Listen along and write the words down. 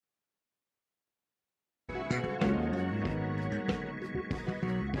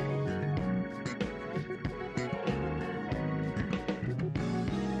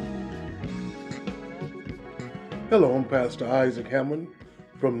Hello, I'm Pastor Isaac Hammond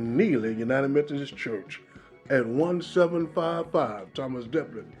from Neely United Methodist Church at 1755 Thomas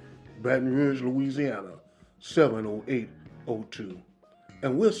Devlin, Baton Rouge, Louisiana, 70802.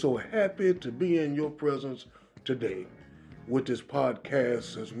 And we're so happy to be in your presence today with this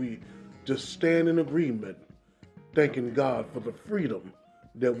podcast as we just stand in agreement, thanking God for the freedom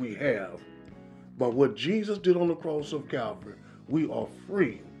that we have. By what Jesus did on the cross of Calvary, we are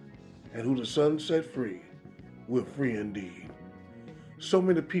free. And who the Son set free, we're free indeed. So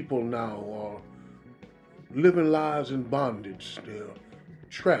many people now are living lives in bondage. They're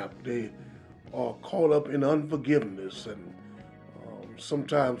trapped. They are caught up in unforgiveness and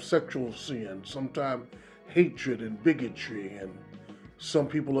sometimes sexual sin, sometimes hatred and bigotry. And some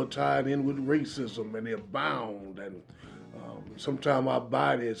people are tied in with racism and they're bound. And sometimes our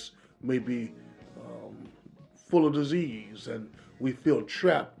bodies may be full of disease and we feel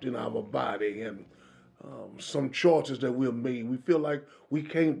trapped in our body, and some choices that we've made, we feel like we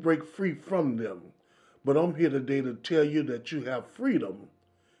can't break free from them. But I'm here today to tell you that you have freedom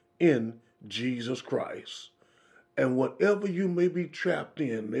in Jesus Christ. And whatever you may be trapped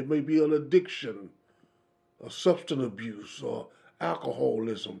in, it may be an addiction, a substance abuse, or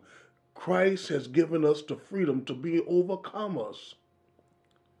alcoholism, Christ has given us the freedom to be overcomers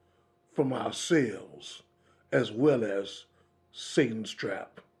from ourselves as well as Satan's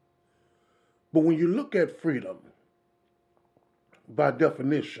trap. But when you look at freedom, by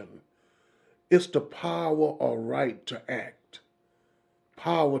definition, it's the power or right to act,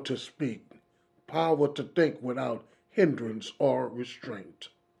 power to speak, power to think without hindrance or restraint.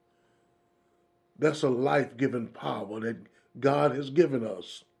 That's a life-giving power that God has given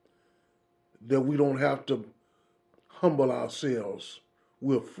us, that we don't have to humble ourselves.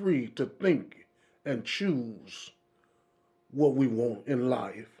 We're free to think and choose what we want in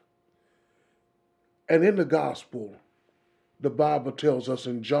life. And in the gospel, the Bible tells us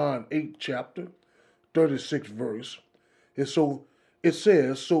in John 8 chapter, 36 verse, it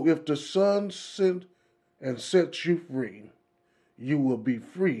says, so if the Son sent and sets you free, you will be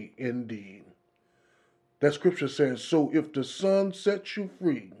free indeed. That scripture says, so if the Son sets you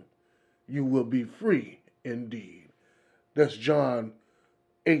free, you will be free indeed. That's John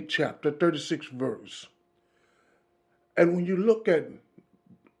 8 chapter, 36 verse. And when you look at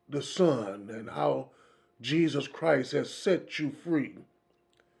the Son and how Jesus Christ has set you free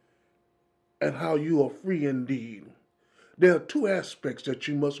and how you are free indeed, there are two aspects that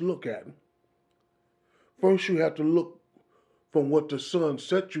you must look at. First, you have to look from what the Son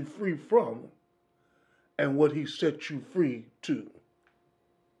set you free from and what he set you free to.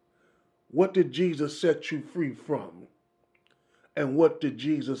 What did Jesus set you free from? And what did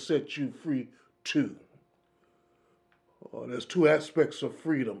Jesus set you free to? There's two aspects of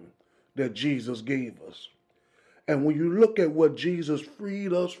freedom that Jesus gave us. And when you look at what Jesus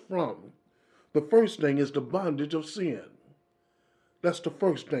freed us from, the first thing is the bondage of sin. That's the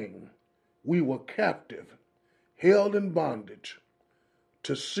first thing. We were captive, held in bondage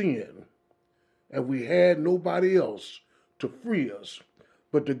to sin, and we had nobody else to free us.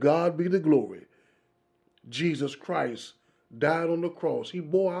 But to God be the glory. Jesus Christ died on the cross. He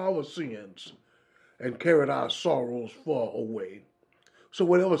bore our sins and carried our sorrows far away. So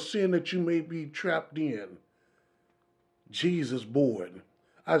whatever sin that you may be trapped in, Jesus bore it.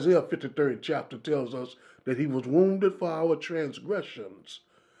 Isaiah 53rd chapter tells us that he was wounded for our transgressions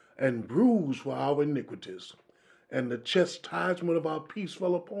and bruised for our iniquities. And the chastisement of our peace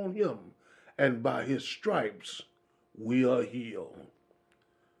fell upon him. And by his stripes we are healed.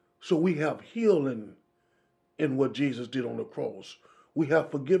 So we have healing in what Jesus did on the cross. We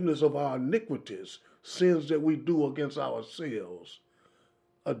have forgiveness of our iniquities, sins that we do against ourselves,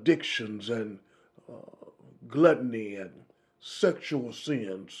 addictions and gluttony and sexual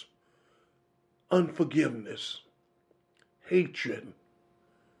sins, unforgiveness, hatred.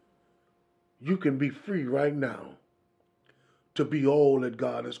 You can be free right now to be all that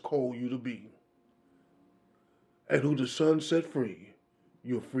God has called you to be. And who the Son set free,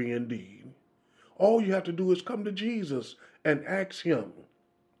 you're free indeed. All you have to do is come to Jesus and ask him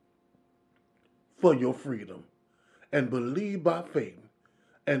for your freedom and believe by faith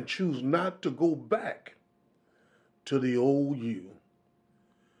and choose not to go back to the old you.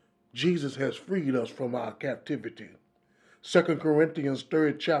 Jesus has freed us from our captivity. 2 Corinthians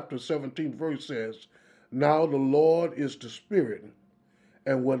 3rd chapter 17 verse says, now the Lord is the Spirit,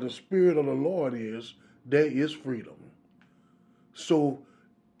 and where the Spirit of the Lord is, there is freedom. So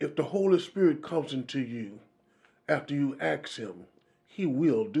if the Holy Spirit comes into you after you ask him, he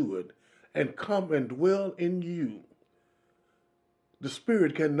will do it and come and dwell in you. The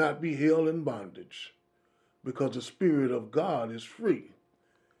spirit cannot be held in bondage. because the Spirit of God is free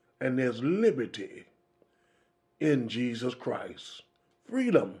and there's liberty in Jesus Christ.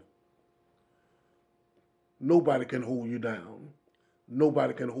 Freedom. Nobody can hold you down.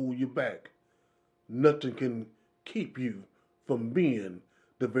 Nobody can hold you back. Nothing can keep you from being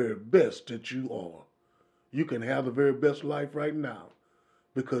the very best that you are. You can have the very best life right now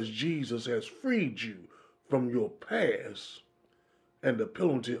because Jesus has freed you from your past and the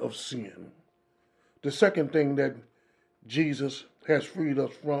penalty of sin. The second thing that Jesus has freed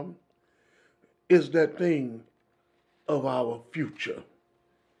us from is that thing of our future.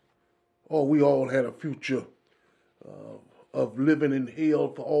 Oh, we all had a future of living in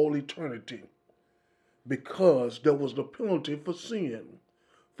hell for all eternity because there was the penalty for sin.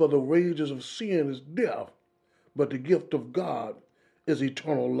 For the wages of sin is death, but the gift of God is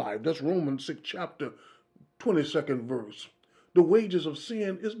eternal life. That's Romans 6 chapter 22nd verse. The wages of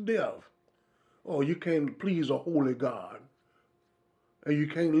sin is death. Oh, you can't please a holy God. And you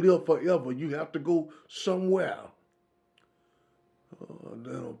can't live forever. You have to go somewhere.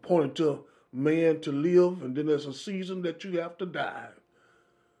 Appointed to man to live, and then there's a season that you have to die.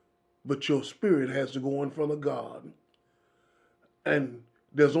 But your spirit has to go in front of God. And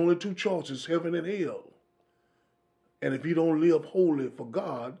there's only two choices, heaven and hell. And if you don't live holy for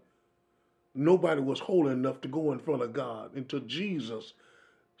God, nobody was holy enough to go in front of God until Jesus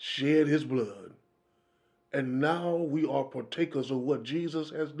shed his blood. And now we are partakers of what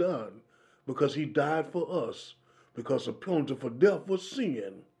Jesus has done because he died for us, because the penalty for death was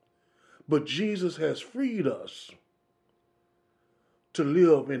sin. But Jesus has freed us to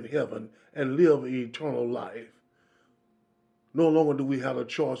live in heaven and live eternal life. No longer do we have a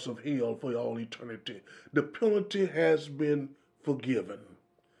choice of hell for all eternity. The penalty has been forgiven.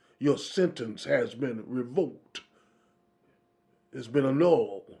 Your sentence has been revoked. It's been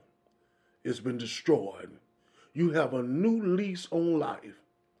annulled. It's been destroyed. You have a new lease on life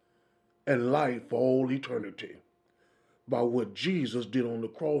and life for all eternity. By what Jesus did on the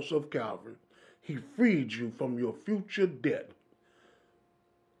cross of Calvary, he freed you from your future debt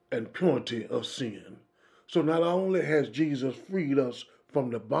and penalty of sin. So not only has Jesus freed us from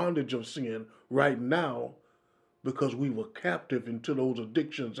the bondage of sin right now, because we were captive into those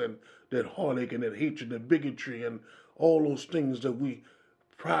addictions and that heartache and that hatred and bigotry and all those things that we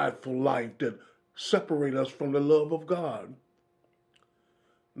prideful life that separate us from the love of God.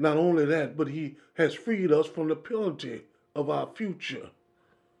 Not only that, but he has freed us from the penalty of our future,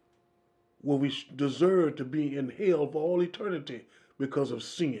 where we deserve to be in hell for all eternity because of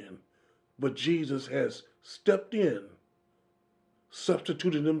sin. But Jesus has stepped in,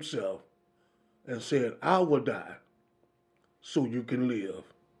 substituted himself, and said, I will die so you can live.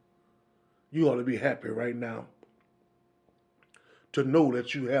 You ought to be happy right now to know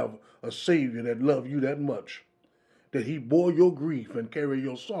that you have a Savior that loves you that much, that he bore your grief and carried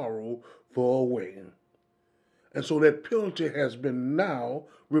your sorrow far away. And so that penalty has been now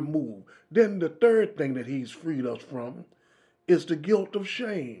removed. Then the third thing that he's freed us from is the guilt of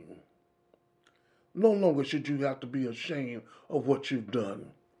shame. No longer should you have to be ashamed of what you've done.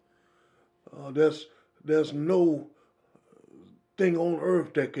 There's no thing on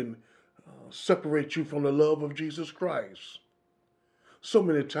earth that can separate you from the love of Jesus Christ. So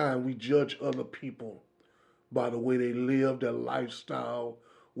many times we judge other people by the way they live, their lifestyle,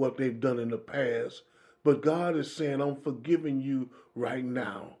 what they've done in the past. But God is saying, I'm forgiving you right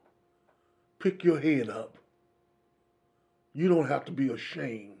now. Pick your head up. You don't have to be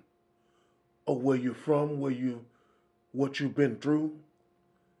ashamed of where you're from, what you've been through.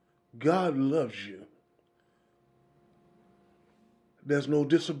 God loves you. There's no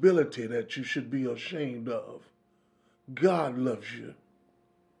disability that you should be ashamed of. God loves you.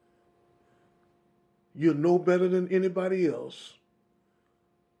 You're no better than anybody else,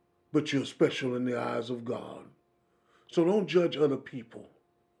 but you're special in the eyes of God. So don't judge other people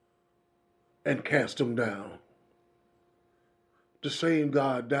and cast them down. The same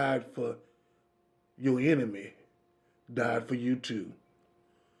God died for your enemy, died for you too.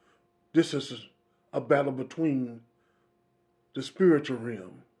 This is a battle between the spiritual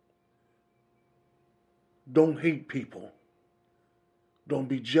realm. Don't hate people. Don't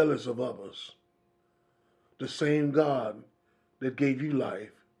be jealous of others. The same God that gave you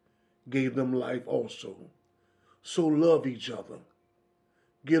life gave them life also. So love each other.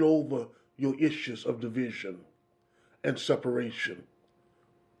 Get over your issues of division and separation.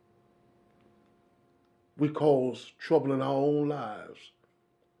 We cause trouble in our own lives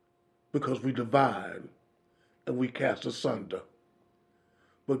because we divide and we cast asunder.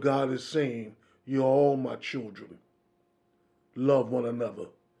 But God is saying, you're all my children. Love one another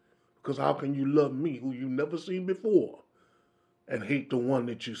Because how can you love me who you've never seen before and hate the one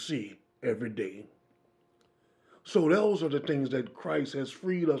that you see every day? So those are the things that Christ has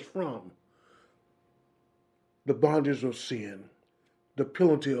freed us from. The bondage of sin, the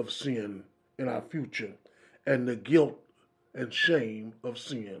penalty of sin in our future, and the guilt and shame of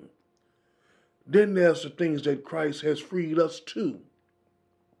sin. Then there's the things that Christ has freed us to.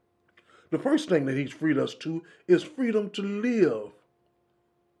 The first thing that he's freed us to is freedom to live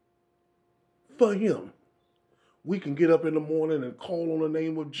for him. We can get up in the morning and call on the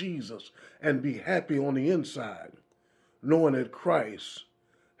name of Jesus and be happy on the inside, knowing that Christ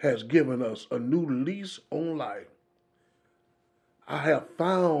has given us a new lease on life. I have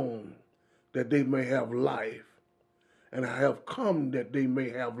found that they may have life, and I have come that they may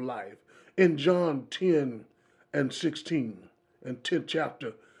have life. In John 10 and 16, and 10th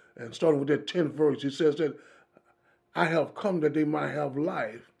chapter, and starting with that 10th verse, it says that I have come that they might have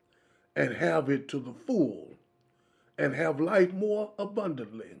life and have it to the full, and have life more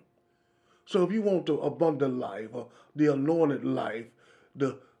abundantly. So if you want the abundant life, or the anointed life,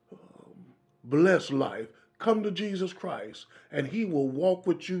 the blessed life, come to Jesus Christ, and he will walk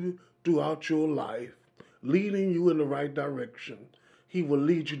with you throughout your life, leading you in the right direction. He will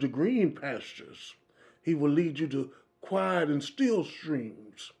lead you to green pastures. He will lead you to quiet and still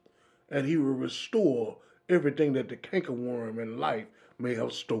streams, and he will restore everything that the cankerworm in life may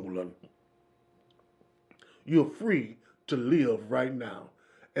have stolen. You're free to live right now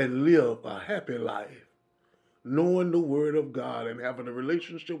and live a happy life. Knowing the word of God and having a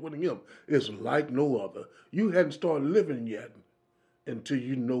relationship with him is like no other. You hadn't started living yet until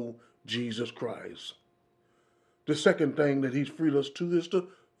you know Jesus Christ. The second thing that he's freed us to is the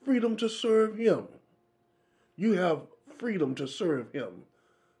freedom to serve him. You have freedom to serve him.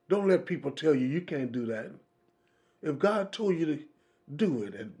 Don't let people tell you you can't do that. If God told you to do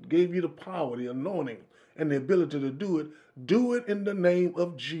it and gave you the power, the anointing, and the ability to do it in the name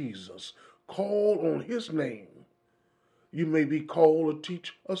of Jesus. Call on his name. You may be called to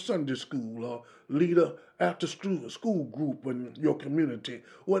teach a Sunday school or lead a after school group in your community.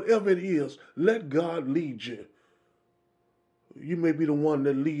 Whatever it is, let God lead you. You may be the one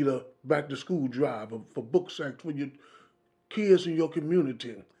that lead a back to school drive for book sacks for your kids in your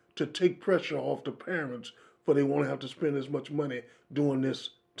community to take pressure off the parents for they won't have to spend as much money during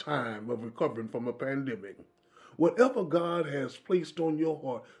this time of recovering from a pandemic. Whatever God has placed on your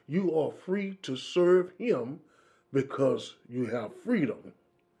heart, you are free to serve him because you have freedom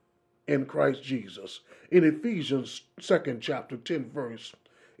in Christ Jesus. In Ephesians 2nd chapter 10th verse,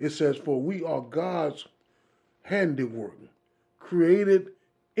 it says, "For we are God's handiwork, created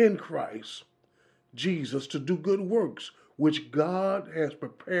in Christ Jesus to do good works, which God has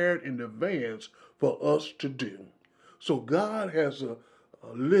prepared in advance for us to do." So God has a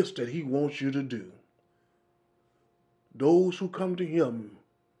list that he wants you to do. Those who come to him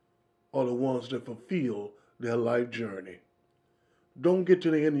are the ones that fulfill their life journey. Don't get to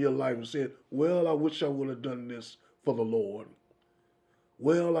the end of your life and say, well, I wish I would have done this for the Lord.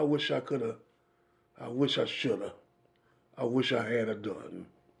 Well, I wish I could have. I wish I should have. I wish I had it done.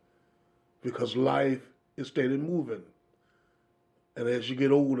 Because life is steady moving. And as you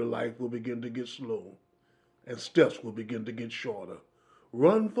get older, life will begin to get slow. And steps will begin to get shorter.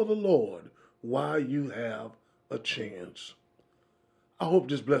 Run for the Lord while you have a chance. I hope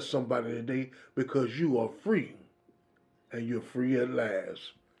this blessed somebody today because you are free and you're free at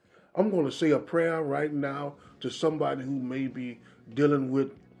last. I'm going to say a prayer right now to somebody who may be dealing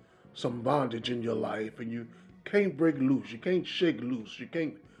with some bondage in your life and you can't break loose, you can't shake loose, you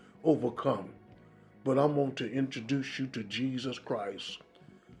can't overcome. But I'm going to introduce you to Jesus Christ.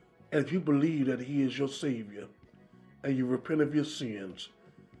 And if you believe that he is your Savior and you repent of your sins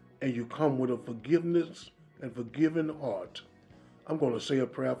and you come with a forgiveness and forgiving heart, I'm going to say a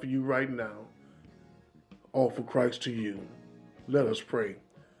prayer for you right now. Offer Christ to you. Let us pray.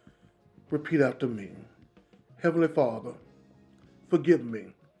 Repeat after me. Heavenly Father, forgive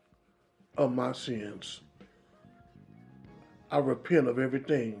me of my sins. I repent of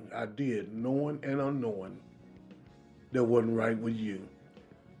everything I did, knowing and unknowing, that wasn't right with you.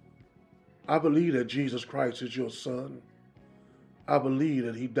 I believe that Jesus Christ is your Son. I believe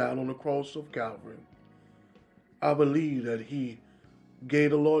that he died on the cross of Calvary. I believe that he gave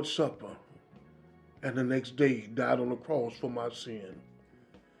the Lord's Supper and the next day died on the cross for my sin.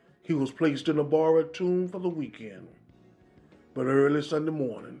 He was placed in a borrowed tomb for the weekend. But early Sunday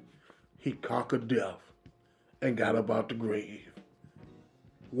morning, he conquered death and got up out the grave.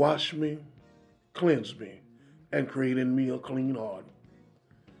 Wash me, cleanse me, and create in me a clean heart.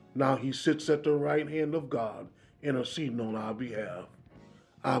 Now he sits at the right hand of God, interceding on our behalf.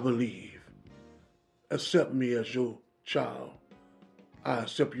 I believe. Accept me as your child. I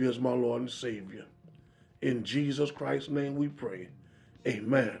accept you as my Lord and Savior. In Jesus Christ's name we pray.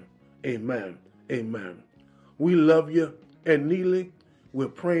 Amen. Amen. Amen. We love you. And Neely, we're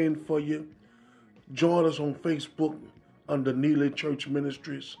praying for you. Join us on Facebook under Neely Church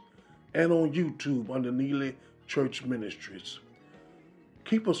Ministries and on YouTube under Neely Church Ministries.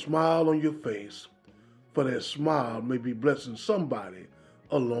 Keep a smile on your face, for that smile may be blessing somebody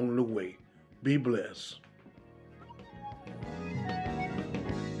along the way. Be blessed.